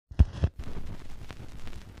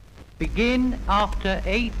Begin after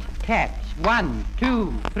 8 taps. 1,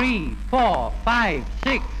 2, 3, 4, 5,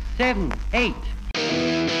 6, 7, 8.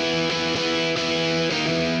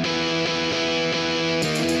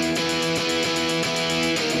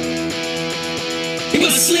 He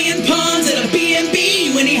was slinging pawns at a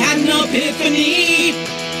B&B when he had an epiphany.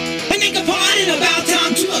 And they complained about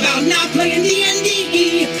time too, about not playing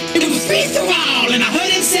D&D. It was free for all, and I heard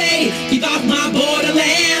him say, "Keep off my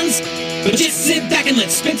borderlands. But just sit back and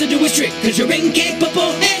let Spencer do his trick, cause you're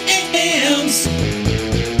incapable hams."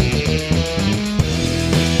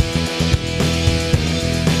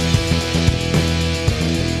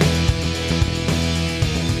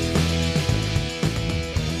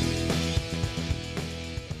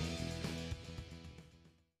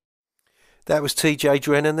 That was TJ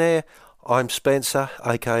Drennan there. I'm Spencer,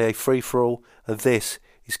 aka Free For All, and this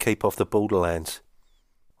is Keep Off the Borderlands.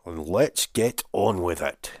 And let's get on with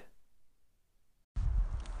it.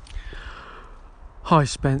 Hi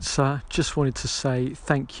Spencer, just wanted to say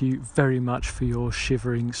thank you very much for your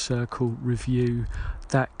Shivering Circle review.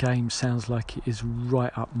 That game sounds like it is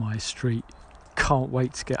right up my street. Can't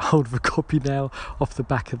wait to get hold of a copy now off the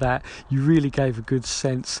back of that. You really gave a good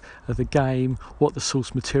sense of the game, what the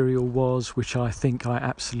source material was, which I think I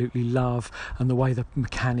absolutely love, and the way the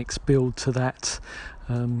mechanics build to that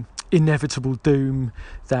inevitable doom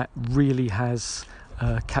that really has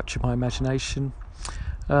captured my imagination.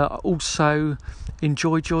 Also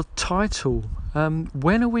enjoyed your title.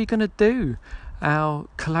 When are we going to do our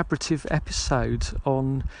collaborative episode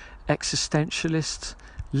on existentialist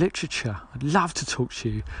literature? I'd love to talk to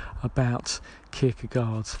you about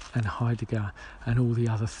Kierkegaard and Heidegger and all the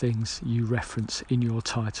other things you reference in your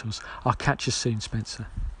titles. I'll catch you soon, Spencer.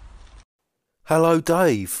 Hello,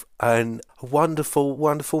 Dave, and a wonderful,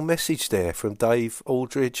 wonderful message there from Dave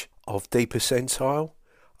Aldridge of D Percentile.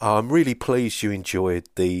 I'm really pleased you enjoyed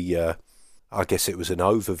the, I guess it was an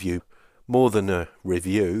overview, more than a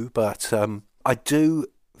review, but I do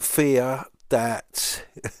fear that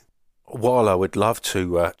while I would love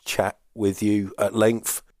to chat with you at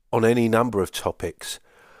length on any number of topics,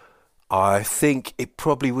 I think it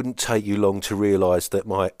probably wouldn't take you long to realise that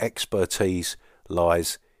my expertise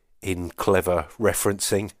lies in clever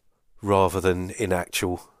referencing rather than in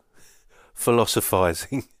actual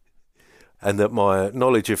philosophising, and that my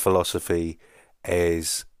knowledge of philosophy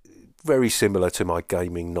is very similar to my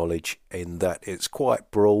gaming knowledge in that it's quite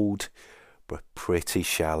broad but pretty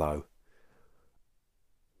shallow.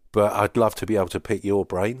 But I'd love to be able to pick your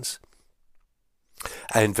brains,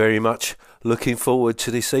 and very much looking forward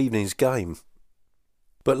to this evening's game.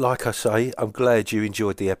 But like I say, I'm glad you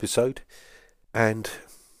enjoyed the episode, and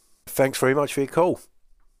thanks very much for your call.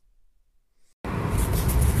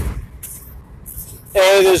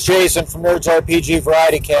 Hey, this is Jason from Nerds RPG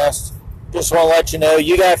Variety Cast. Just want to let you know,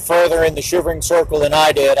 you got further in the Shivering Circle than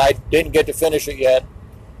I did. I didn't get to finish it yet,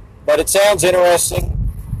 but it sounds interesting.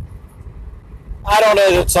 I don't know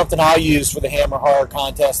that it's something I'll use for the Hammer Horror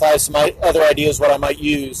Contest. I have some other ideas what I might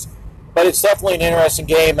use, but it's definitely an interesting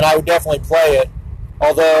game, and I would definitely play it.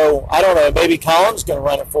 Although, I don't know, maybe Colin's going to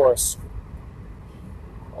run it for us.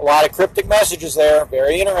 A lot of cryptic messages there,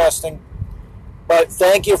 very interesting. But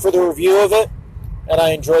thank you for the review of it, and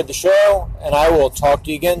I enjoyed the show, and I will talk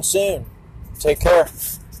to you again soon. Take care.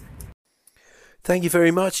 Thank you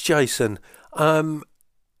very much, Jason.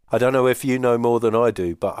 I don't know if you know more than I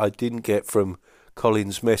do, but I didn't get from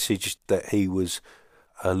Colin's message that he was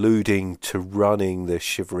alluding to running the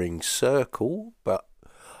Shivering Circle, but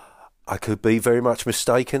I could be very much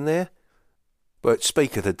mistaken there. But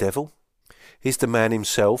speak of the devil, he's the man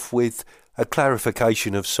himself with a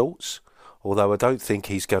clarification of sorts, although I don't think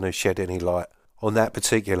he's going to shed any light on that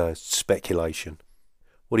particular speculation.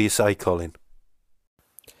 What do you say, Colin?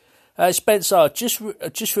 Spencer,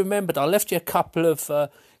 just remembered I left you a couple of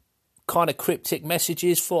kind of cryptic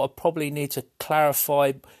messages. Thought I probably need to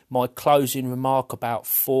clarify my closing remark about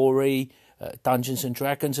 4E, Dungeons and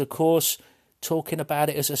Dragons, of course, talking about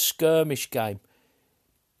it as a skirmish game.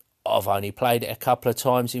 I've only played it a couple of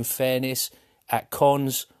times, in fairness, at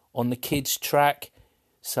cons on the kids' track,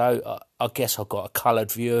 so I guess I got a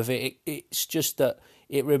coloured view of it. It's just that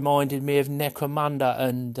it reminded me of Necromunda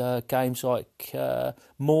and games like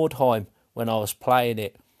Mordheim when I was playing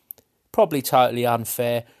it. Probably totally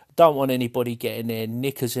unfair. Don't want anybody getting their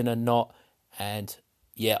knickers in a knot. And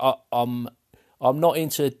yeah, I'm not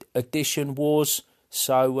into edition wars,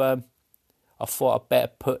 so I thought I'd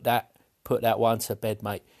better put that one to bed,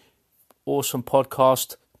 mate. Awesome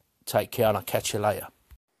podcast. Take care, and I'll catch you later.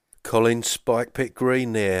 Colin Spike Pit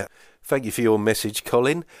Green there. Thank you for your message,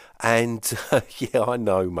 Colin. And yeah, I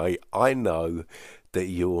know, mate. I know that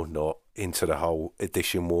you're not into the whole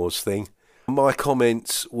Edition Wars thing. My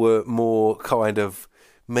comments were more kind of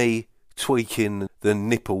me tweaking the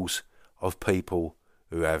nipples of people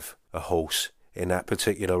who have a horse in that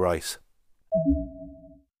particular race.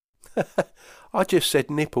 I just said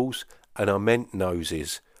nipples and I meant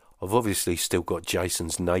noses. I've obviously still got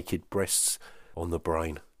Jason's naked breasts on the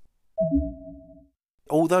brain.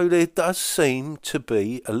 Although there does seem to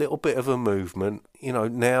be a little bit of a movement,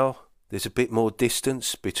 now there's a bit more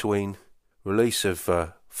distance between release of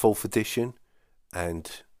 4th edition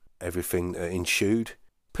and everything that ensued.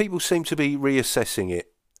 People seem to be reassessing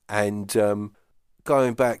it and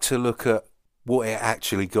going back to look at what it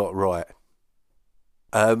actually got right.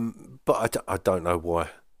 But I don't know why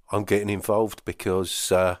I'm getting involved,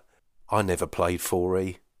 because I never played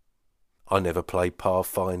 4E. I never played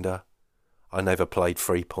Pathfinder. I never played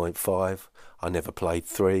 3.5. I never played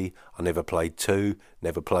 3. I never played 2.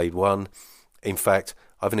 Never played 1. In fact,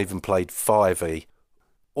 I haven't even played 5E.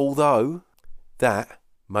 Although that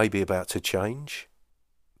may be about to change.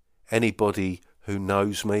 Anybody who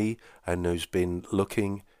knows me and who's been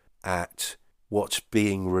looking at what's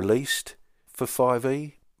being released for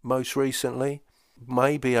 5E most recently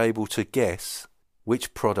may be able to guess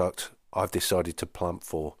which product I've decided to plump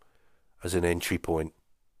for as an entry point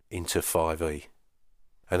into 5E.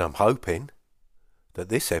 And I'm hoping that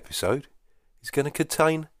this episode is going to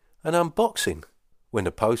contain an unboxing when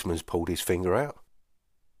the postman's pulled his finger out.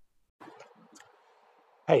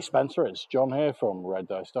 Hey Spencer, it's John here from Red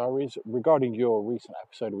Dice Diaries. Regarding your recent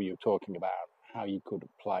episode where you were talking about how you could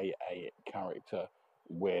play a character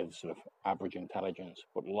with sort of average intelligence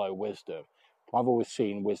but low wisdom, I've always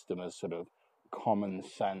seen wisdom as sort of common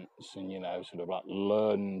sense and, sort of like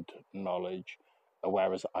learned knowledge,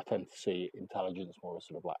 whereas I tend to see intelligence more as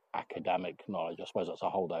sort of like academic knowledge. I suppose that's a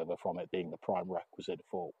holdover from it being the prime requisite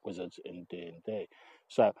for wizards in D&D.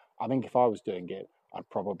 So I think if I was doing it, I'd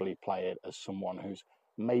probably play it as someone who's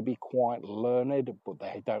maybe quite learned, but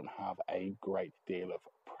they don't have a great deal of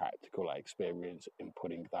practical experience in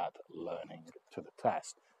putting that learning to the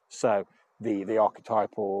test. So the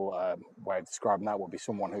archetypal way of describing that would be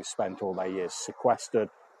someone who's spent all their years sequestered,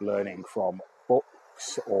 learning from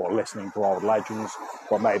books or listening to old legends,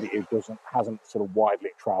 but maybe it hasn't sort of widely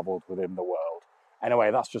travelled within the world.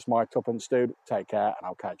 Anyway, that's just my tuppence, dude. Take care, and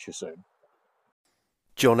I'll catch you soon.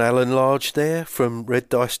 John Allen Large there from Red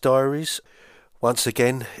Dice Diaries. Once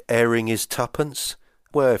again, airing his tuppence.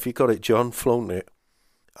 Well, if you got it, John, flaunt it.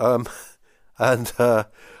 And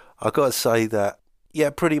I've got to say that, yeah,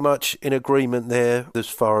 pretty much in agreement there as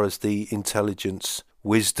far as the intelligence,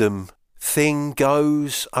 wisdom thing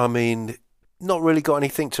goes. I mean, not really got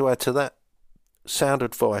anything to add to that. Sound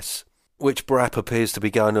advice, which Brap appears to be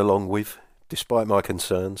going along with, despite my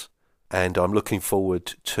concerns. And I'm looking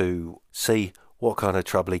forward to see what kind of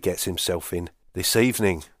trouble he gets himself in this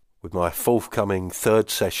evening with my forthcoming third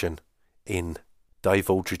session in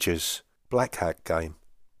Dave Aldridge's Black Hat game.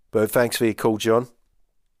 But thanks for your call, John.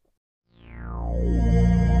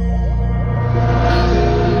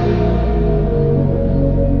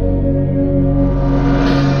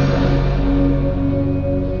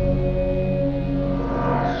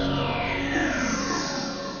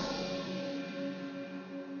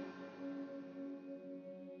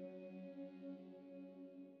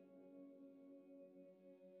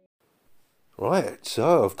 Right,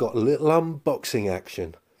 so I've got a little unboxing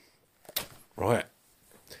action. Right,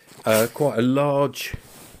 quite a large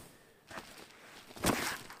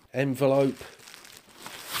envelope.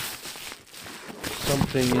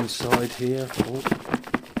 Something inside here. Oh,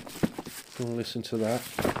 gonna listen to that.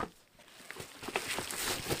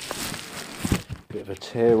 Bit of a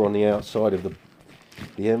tear on the outside of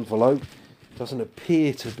the envelope. Doesn't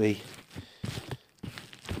appear to be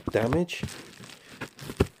damage.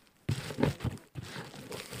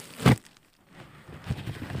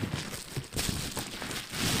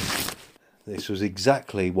 This was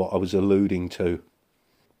exactly what I was alluding to.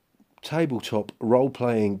 Tabletop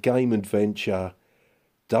role-playing game adventure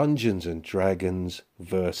Dungeons and Dragons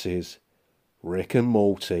versus Rick and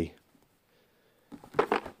Morty.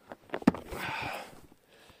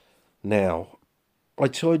 Now, I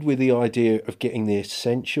toyed with the idea of getting the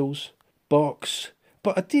Essentials box,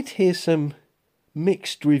 but I did hear some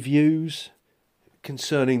mixed reviews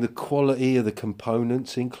concerning the quality of the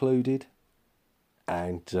components included.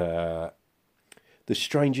 And the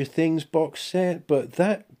Stranger Things box set, but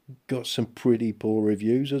that got some pretty poor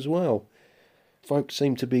reviews as well. Folks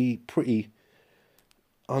seem to be pretty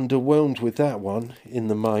underwhelmed with that one in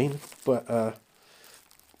the main, but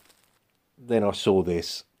then I saw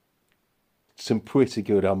this. Some pretty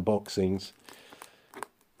good unboxings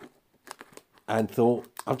and thought,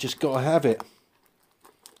 I've just got to have it.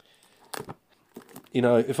 You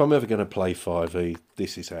know, if I'm ever going to play 5e,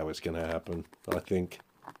 this is how it's going to happen, I think.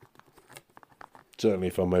 Certainly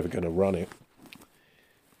if I'm ever going to run it.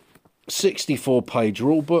 64-page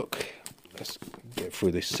rulebook. Let's get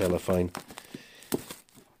through this cellophane.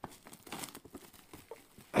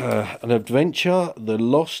 An adventure, The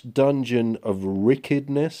Lost Dungeon of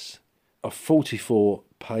Wickedness. A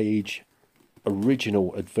 44-page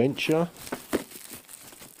original adventure.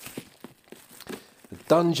 A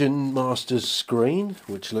Dungeon Master's screen,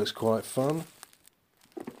 which looks quite fun.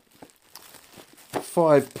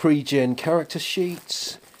 5 pre-gen character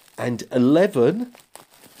sheets. And 11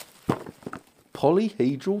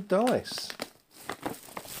 polyhedral dice.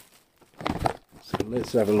 So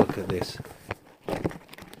let's have a look at this.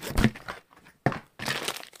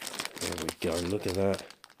 There we go, look at that.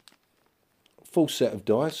 Full set of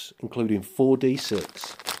dice, including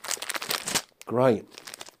 4d6. Great.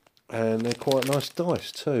 And they're quite nice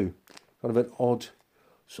dice too. Kind of an odd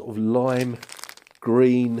sort of lime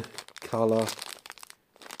green colour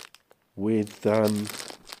with, I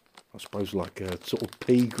suppose, like a sort of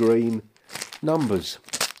pea green numbers.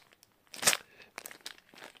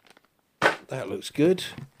 That looks good.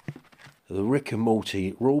 The Rick and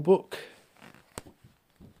Morty rulebook.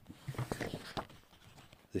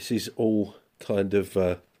 This is all kind of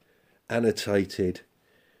annotated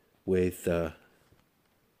with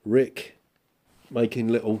Rick making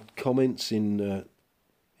little comments in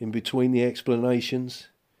between the explanations.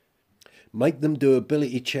 Make them do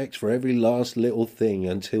ability checks for every last little thing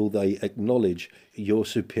until they acknowledge your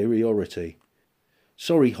superiority.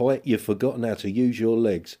 Sorry, Hoyt, you've forgotten how to use your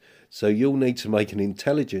legs, so you'll need to make an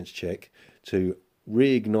intelligence check to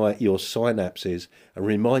reignite your synapses and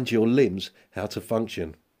remind your limbs how to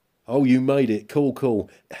function. Oh, you made it. Cool, cool.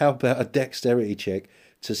 How about a dexterity check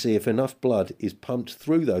to see if enough blood is pumped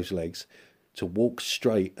through those legs to walk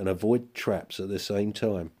straight and avoid traps at the same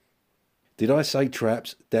time? Did I say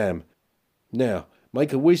traps? Damn. Now,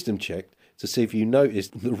 make a wisdom check to see if you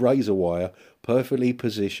noticed the razor wire perfectly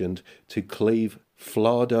positioned to cleave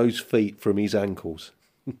Flardo's feet from his ankles.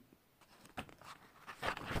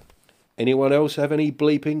 Anyone else have any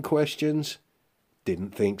bleeping questions?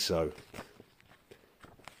 Didn't think so.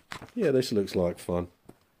 Yeah, this looks like fun.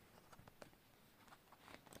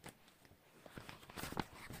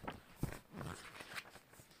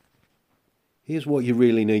 Here's what you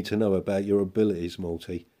really need to know about your abilities,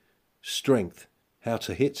 Morty. Strength, how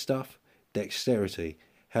to hit stuff. Dexterity,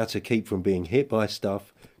 how to keep from being hit by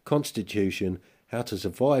stuff. Constitution, how to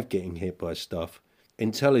survive getting hit by stuff.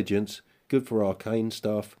 Intelligence, good for arcane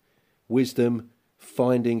stuff. Wisdom,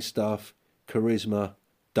 finding stuff. Charisma,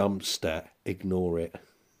 dump stat, ignore it.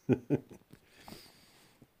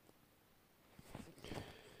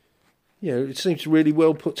 Yeah, it seems really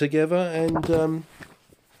well put together, and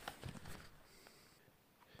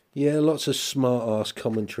yeah, lots of smart-ass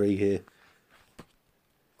commentary here,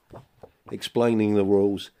 explaining the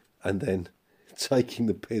rules and then taking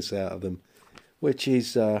the piss out of them, which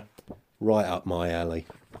is right up my alley.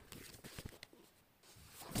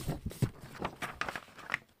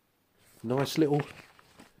 Nice little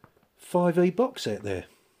 5e box set there.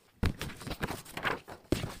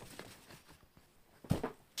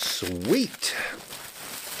 Sweet.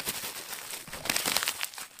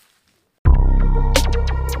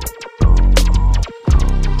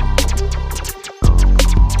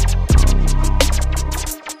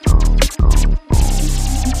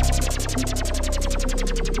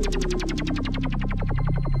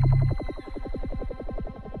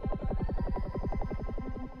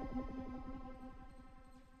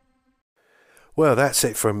 Well, that's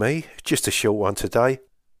it from me. Just a short one today.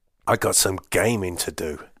 I got some gaming to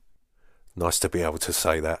do. Nice to be able to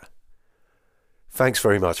say that. Thanks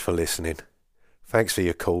very much for listening. Thanks for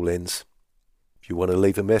your call-ins. If you want to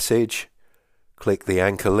leave a message, click the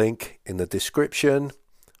anchor link in the description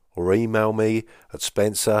or email me at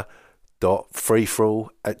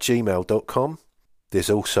spencer.freeforall@gmail.com. There's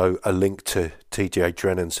also a link to TJ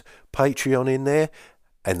Drennan's Patreon in there,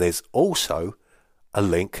 and there's also a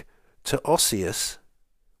link to Osseous,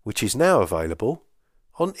 which is now available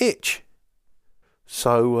on Itch.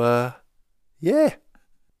 So, yeah.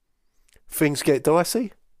 Things get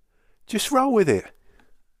dicey? Just roll with it.